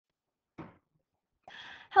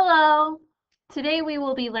Hello! Today we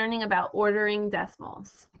will be learning about ordering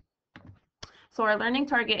decimals. So our learning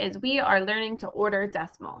target is we are learning to order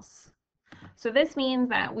decimals. So this means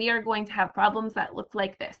that we are going to have problems that look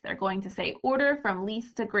like this. They're going to say order from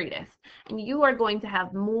least to greatest, and you are going to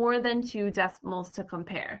have more than 2 decimals to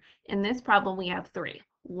compare. In this problem we have 3,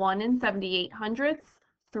 1 and 78/100,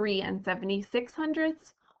 3 and 76/100,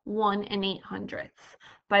 1 and 8/100.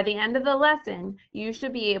 By the end of the lesson, you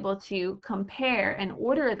should be able to compare and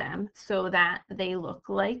order them so that they look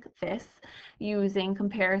like this using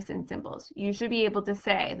comparison symbols. You should be able to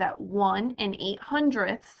say that 1 and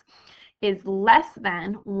 8/100 is less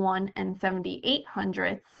than 1 and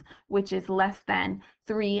 78/100, which is less than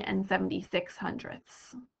 3 and 76/100.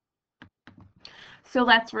 So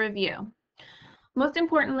let's review. Most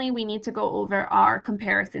importantly, we need to go over our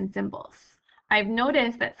comparison symbols. I've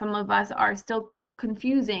noticed that some of us are still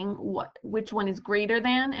confusing which one is greater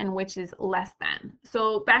than and which is less than.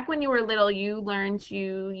 So back when you were little, you learned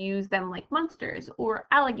to use them like monsters or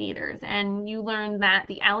alligators, and you learned that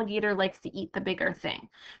the alligator likes to eat the bigger thing.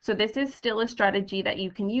 So this is still a strategy that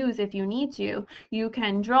you can use if you need to. You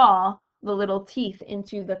can draw the little teeth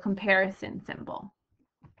into the comparison symbol.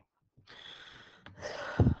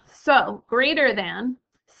 So greater than,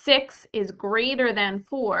 6 is greater than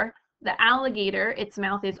 4. The alligator, its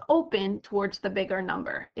mouth is open towards the bigger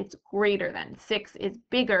number. It's greater than. 6 is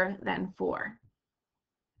bigger than 4.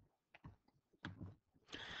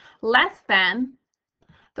 Less than,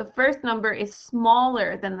 the first number is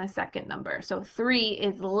smaller than the second number. So 3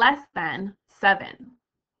 is less than 7.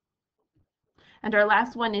 And our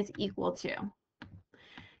last one is equal to.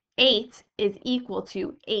 8 is equal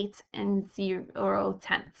to 8 and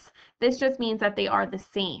 0/10. This just means that they are the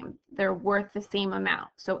same. They're worth the same amount.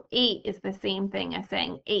 So 8 is the same thing as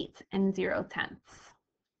saying 8 and 0/10.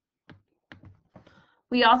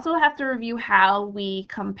 We also have to review how we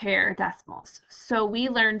compare decimals. So we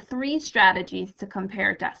learned 3 strategies to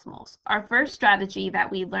compare decimals. Our first strategy that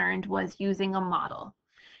we learned was using a model.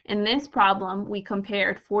 In this problem, we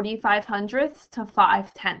compared 45/100 to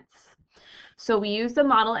 5/10. So we used a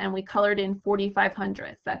model and we colored in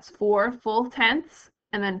 45/100. That's 4 full tenths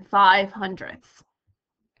and then 5/100.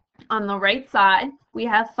 On the right side, we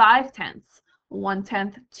have 5/10,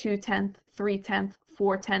 1/10, 2/10, 3/10,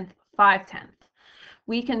 4/10, 5/10.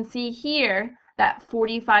 We can see here that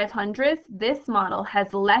 45/100, this model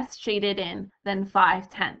has less shaded in than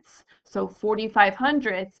 5/10. So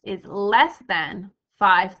 45/100 is less than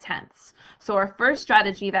 5/10. So our first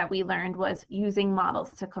strategy that we learned was using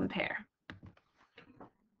models to compare.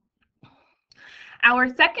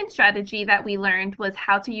 Our second strategy that we learned was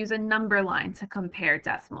how to use a number line to compare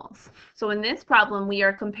decimals. So in this problem, we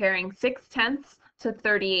are comparing 6/10 to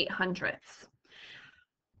 38/100.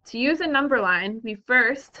 To use a number line, we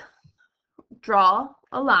first draw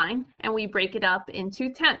a line and we break it up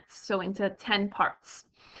into tenths, so into 10 parts.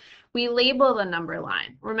 We label the number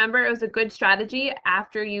line. Remember, it was a good strategy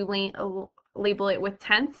after you label it with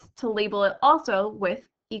tenths to label it also with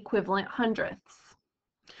equivalent hundredths.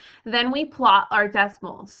 Then we plot our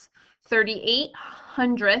decimals.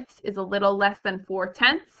 38/100 is a little less than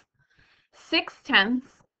 4/10. 6/10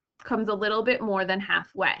 comes a little bit more than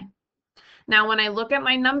halfway. Now when I look at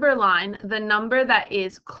my number line, the number that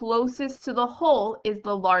is closest to the whole is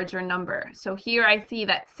the larger number. So here I see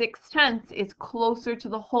that 6/10 is closer to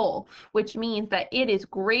the whole, which means that it is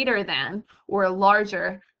greater than or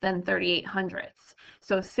larger than 38/100.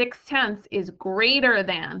 So 6/10 is greater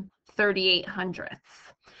than 38/100.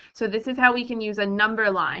 So this is how we can use a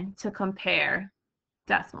number line to compare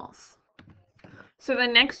decimals. So the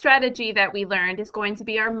next strategy that we learned is going to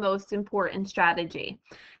be our most important strategy.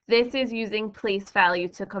 This is using place value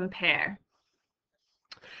to compare.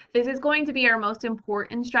 This is going to be our most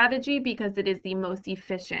important strategy because it is the most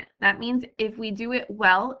efficient. That means if we do it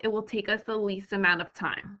well, it will take us the least amount of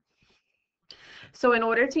time. So in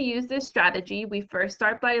order to use this strategy, we first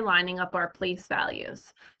start by lining up our place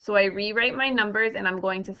values. So I rewrite my numbers and I'm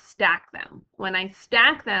going to stack them. When I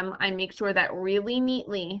stack them, I make sure that really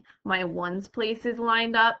neatly my ones place is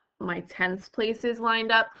lined up, my tenths place is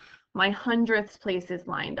lined up, my hundredths place is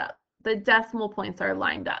lined up. The decimal points are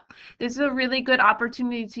lined up. This is a really good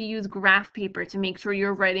opportunity to use graph paper to make sure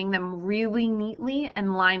you're writing them really neatly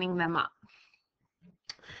and lining them up.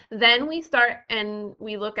 Then we start and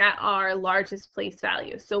we look at our largest place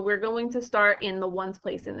value. So we're going to start in the ones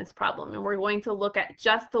place in this problem, and we're going to look at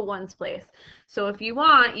just the ones place. So if you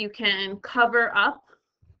want, you can cover up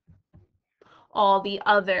all the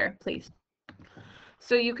other places.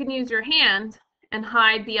 So you can use your hand and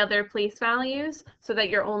hide the other place values so that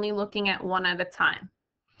you're only looking at one at a time.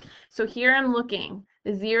 So here I'm looking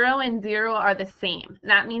 0 and 0 are the same.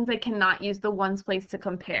 That means I cannot use the ones place to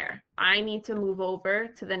compare. I need to move over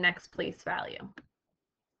to the next place value.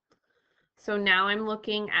 So now I'm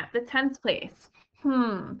looking at the tens place.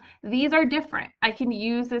 These are different. I can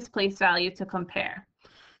use this place value to compare.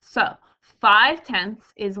 So 5/10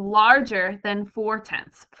 is larger than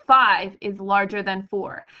 4/10. 5 is larger than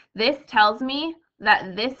 4. This tells me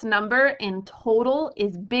that this number in total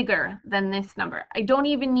is bigger than this number. I don't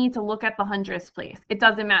even need to look at the hundredths place. It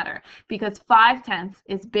doesn't matter because 5/10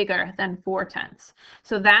 is bigger than 4/10.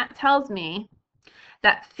 So that tells me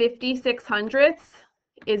that 56 hundredths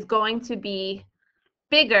is going to be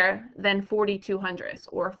bigger than 42 hundredths,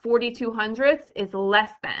 or 42 hundredths is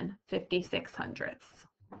less than 56 hundredths.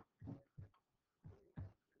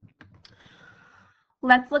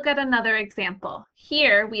 Let's look at another example.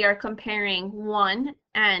 Here we are comparing 1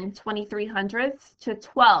 and 23 hundredths to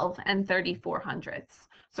 12 and 34 hundredths.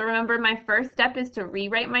 So remember, my first step is to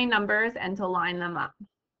rewrite my numbers and to line them up.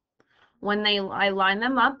 When I line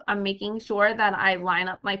them up, I'm making sure that I line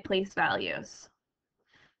up my place values.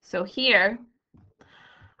 So here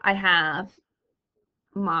I have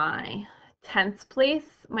my tens place.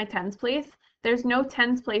 There's no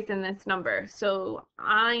tens place in this number, so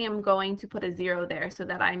I am going to put a 0 there so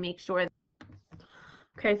that I make sure.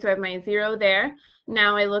 Okay, so I have my 0 there.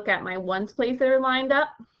 Now I look at my ones place that are lined up.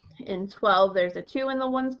 In 12, there's a 2 in the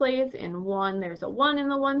ones place. In 1, there's a 1 in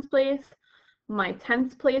the ones place. My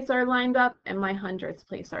tens place are lined up, and my hundredths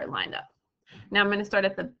place are lined up. Now I'm going to start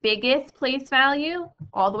at the biggest place value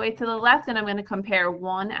all the way to the left, and I'm going to compare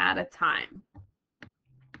one at a time.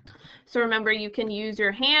 So remember, you can use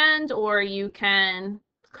your hand or you can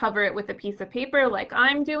cover it with a piece of paper like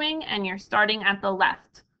I'm doing, and you're starting at the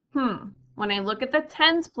left. When I look at the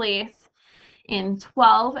tens place, in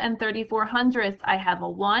 12 and 34 hundredths, I have a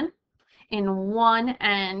 1. In 1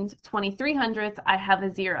 and 23 hundredths, I have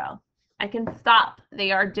a 0. I can stop.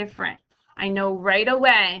 They are different. I know right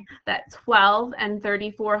away that 12 and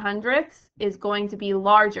 34 hundredths is going to be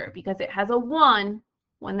larger because it has a 1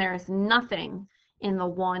 when there is nothing in the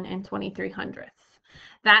 1 and 23 hundredths.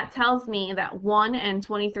 That tells me that 1 and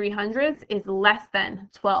 23 hundredths is less than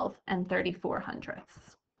 12 and 34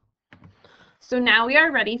 hundredths. So now we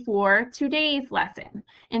are ready for today's lesson.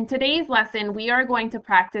 In today's lesson, we are going to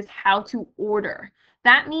practice how to order.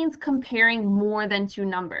 That means comparing more than two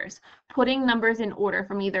numbers, putting numbers in order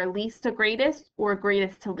from either least to greatest or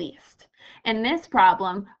greatest to least. In this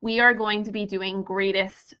problem, we are going to be doing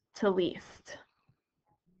greatest to least.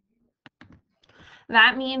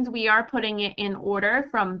 That means we are putting it in order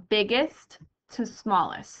from biggest to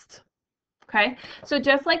smallest. Okay, so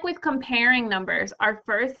just like with comparing numbers, our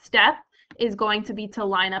first step is going to be to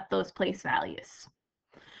line up those place values.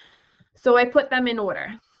 So I put them in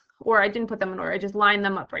order, or I didn't put them in order, I just lined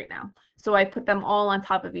them up right now. So I put them all on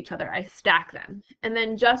top of each other, I stack them. And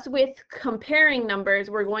then just with comparing numbers,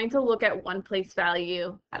 we're going to look at one place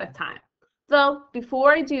value at a time. So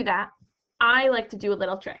before I do that, I like to do a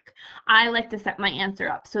little trick. I like to set my answer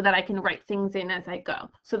up so that I can write things in as I go.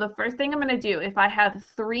 So the first thing I'm going to do, if I have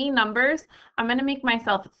 3 numbers, I'm going to make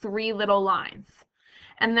myself 3 little lines.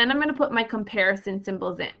 And then I'm going to put my comparison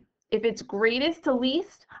symbols in. If it's greatest to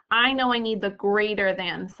least, I know I need the greater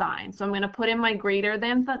than sign. So I'm going to put in my greater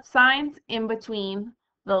than signs in between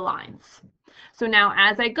the lines. So now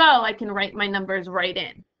as I go, I can write my numbers right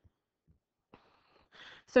in.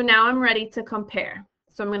 So now I'm ready to compare.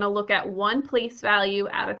 So I'm going to look at one place value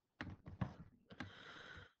at a time.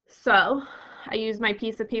 So I use my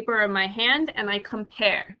piece of paper in my hand and I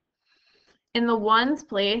compare. In the ones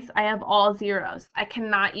place, I have all zeros. I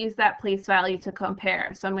cannot use that place value to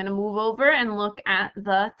compare. So I'm going to move over and look at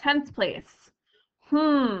the tens place.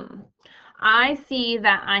 I see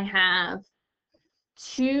that I have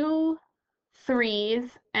 2 3s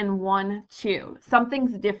and 1 2.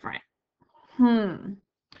 Something's different.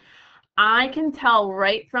 I can tell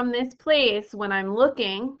right from this place when I'm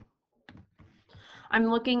looking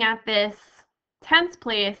at this tens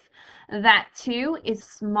place that 2 is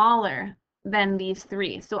smaller than these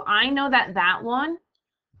 3. So I know that that one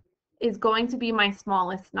is going to be my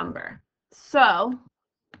smallest number. So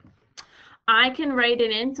I can write it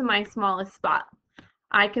into my smallest spot.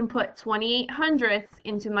 I can put 28 hundredths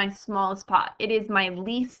into my smallest spot. It is my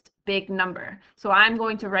least big number. So I'm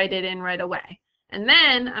going to write it in right away. And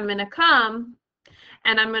then I'm going to come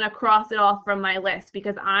and I'm going to cross it off from my list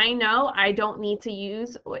because I know I don't need to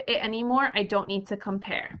use it anymore. I don't need to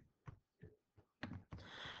compare.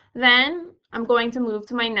 Then I'm going to move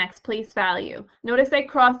to my next place value. Notice I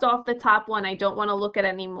crossed off the top one. I don't want to look at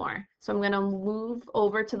anymore. So I'm going to move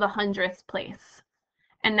over to the hundredths place.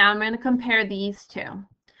 And now I'm going to compare these two.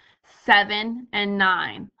 7 and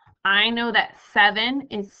 9. I know that 7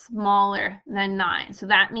 is smaller than 9. So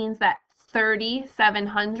that means that 37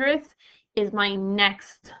 hundredths is my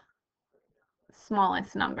next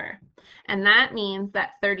smallest number. And that means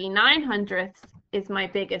that 39 hundredths is my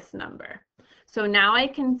biggest number. So now I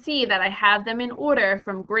can see that I have them in order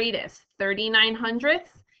from greatest. 39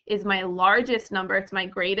 hundredths is my largest number. It's my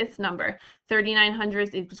greatest number. 39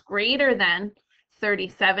 hundredths is greater than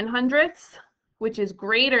 37 hundredths, which is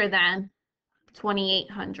greater than 28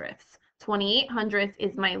 hundredths. 28 hundredths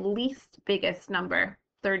is my least biggest number.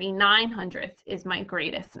 39 hundredths is my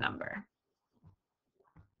greatest number.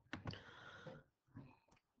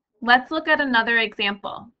 Let's look at another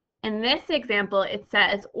example. In this example, it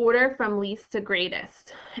says order from least to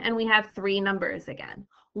greatest, and we have three numbers again.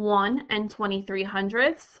 1 and 23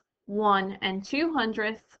 hundredths, 1 and 2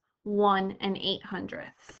 hundredths, 1 and 8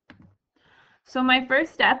 hundredths. So my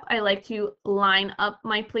first step, I like to line up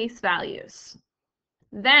my place values.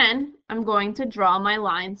 Then I'm going to draw my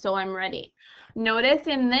line so I'm ready. Notice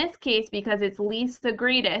in this case, because it's least to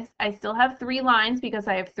greatest, I still have three lines because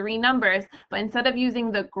I have three numbers, but instead of using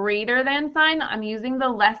the greater than sign, I'm using the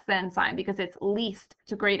less than sign because it's least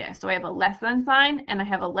to greatest. So I have a less than sign and I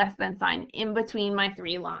have a less than sign in between my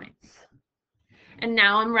three lines. And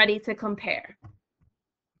now I'm ready to compare.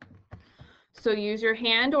 So use your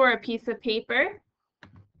hand or a piece of paper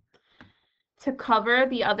to cover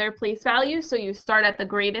the other place values. So you start at the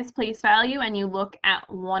greatest place value and you look at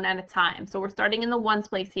one at a time. So we're starting in the ones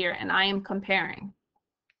place here and I am comparing.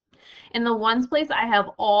 In the ones place, I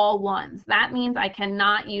have all ones. That means I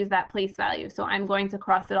cannot use that place value. So I'm going to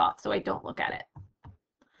cross it off so I don't look at it.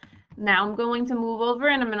 Now I'm going to move over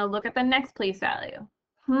and I'm going to look at the next place value.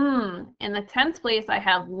 In the tens place, I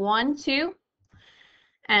have 1, 2,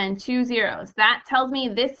 and 2 zeros. That tells me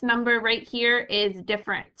this number right here is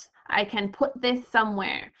different. I can put this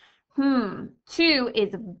somewhere. 2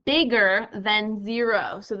 is bigger than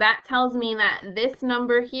 0. So that tells me that this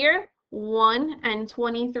number here, 1 and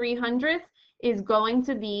 23 hundredths, is going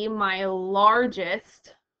to be my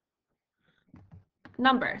largest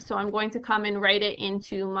number. So I'm going to come and write it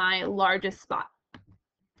into my largest spot.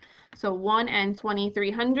 So 1 and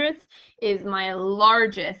 23 hundredths is my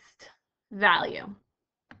largest value.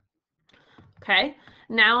 Okay,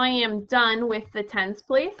 now I am done with the tens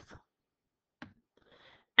place.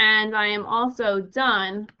 And I am also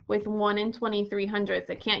done with 1 and 23 hundredths.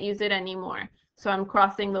 I can't use it anymore. So I'm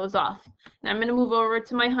crossing those off. Now I'm going to move over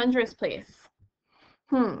to my hundredths place.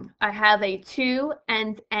 I have a 2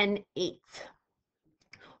 and an 8.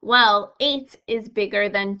 Well, 8 is bigger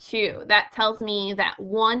than 2. That tells me that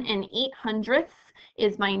 1 and 8 hundredths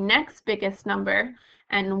is my next biggest number,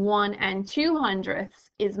 and 1 and 2 hundredths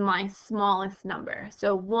is my smallest number.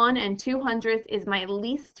 So 1 and 2 hundredths is my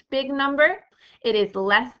least big number. It is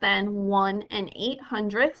less than 1 and 8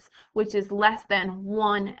 hundredths, which is less than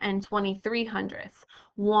 1 and 23 hundredths.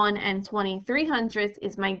 1 and 23 hundredths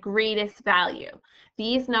is my greatest value.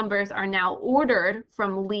 These numbers are now ordered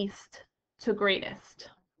from least to greatest.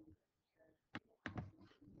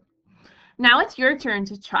 Now it's your turn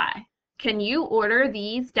to try. Can you order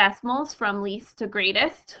these decimals from least to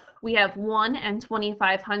greatest? We have 1 and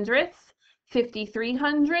 25 hundredths, 53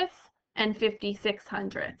 hundredths, and 56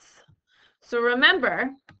 hundredths. So remember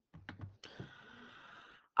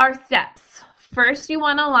our steps. First, you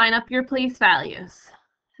want to line up your place values.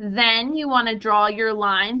 Then you want to draw your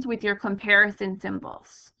lines with your comparison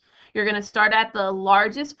symbols. You're going to start at the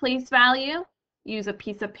largest place value. Use a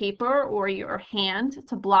piece of paper or your hand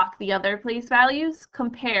to block the other place values.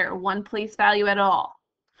 Compare one place value at all.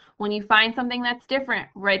 When you find something that's different,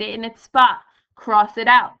 write it in its spot. Cross it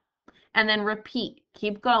out. And then repeat.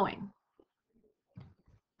 Keep going.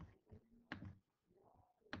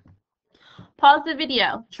 Pause the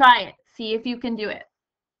video, try it, see if you can do it.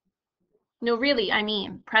 No, really, I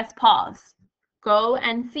mean, press pause. Go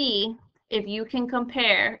and see if you can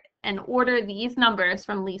compare and order these numbers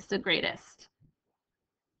from least to greatest.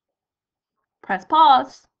 Press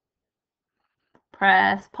pause.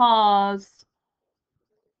 Press pause.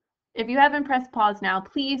 If you haven't pressed pause now,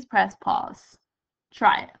 please press pause.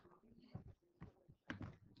 Try it.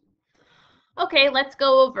 Okay, let's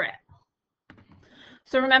go over it.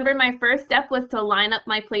 So remember, my first step was to line up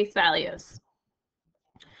my place values.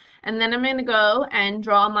 And then I'm going to go and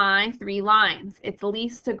draw my three lines. It's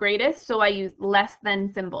least to greatest, so I use less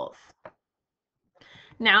than symbols.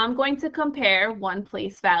 Now I'm going to compare one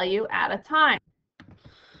place value at a time.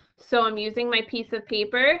 So I'm using my piece of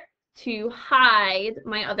paper to hide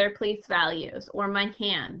my other place values, or my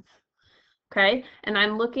hands. Okay, and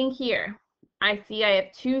I'm looking here. I see I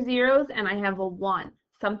have 2 zeros and I have a 1.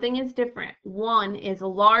 Something is different. 1 is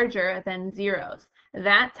larger than zeros.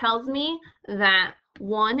 That tells me that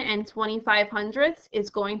 1 and 25/100ths is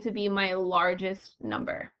going to be my largest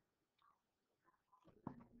number.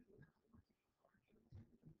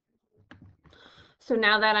 So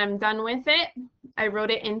now that I'm done with it, I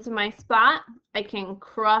wrote it into my spot. I can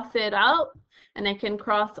cross it out, and I can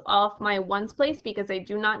cross off my ones place because I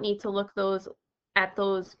do not need to look at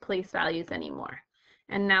those place values anymore.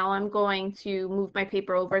 And now I'm going to move my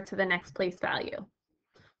paper over to the next place value.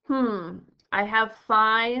 I have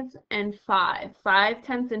 5 and 5,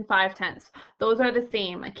 5/10 and 5/10. Those are the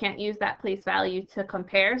same. I can't use that place value to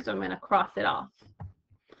compare, so I'm going to cross it off.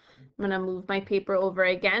 I'm going to move my paper over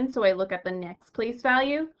again so I look at the next place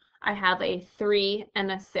value. I have a 3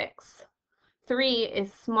 and a 6. 3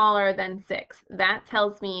 is smaller than 6. That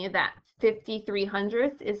tells me that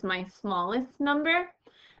 53/100ths is my smallest number,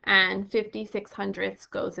 and 56/100ths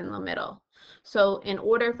goes in the middle. So in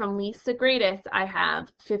order from least to greatest, I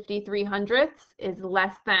have 53/100ths is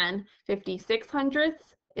less than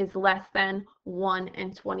 56/100ths is less than 1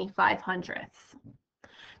 and 25/100ths.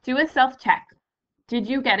 Do a self-check. Did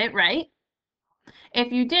you get it right?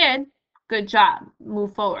 If you did, good job.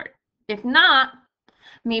 Move forward. If not,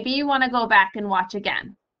 maybe you want to go back and watch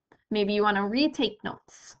again. Maybe you want to retake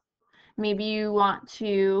notes. Maybe you want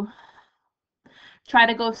to try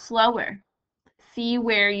to go slower. See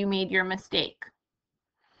where you made your mistake.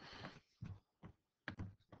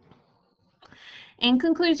 In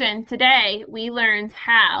conclusion, today we learned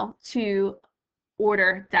how to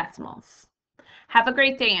order decimals. Have a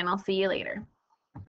great day, and I'll see you later.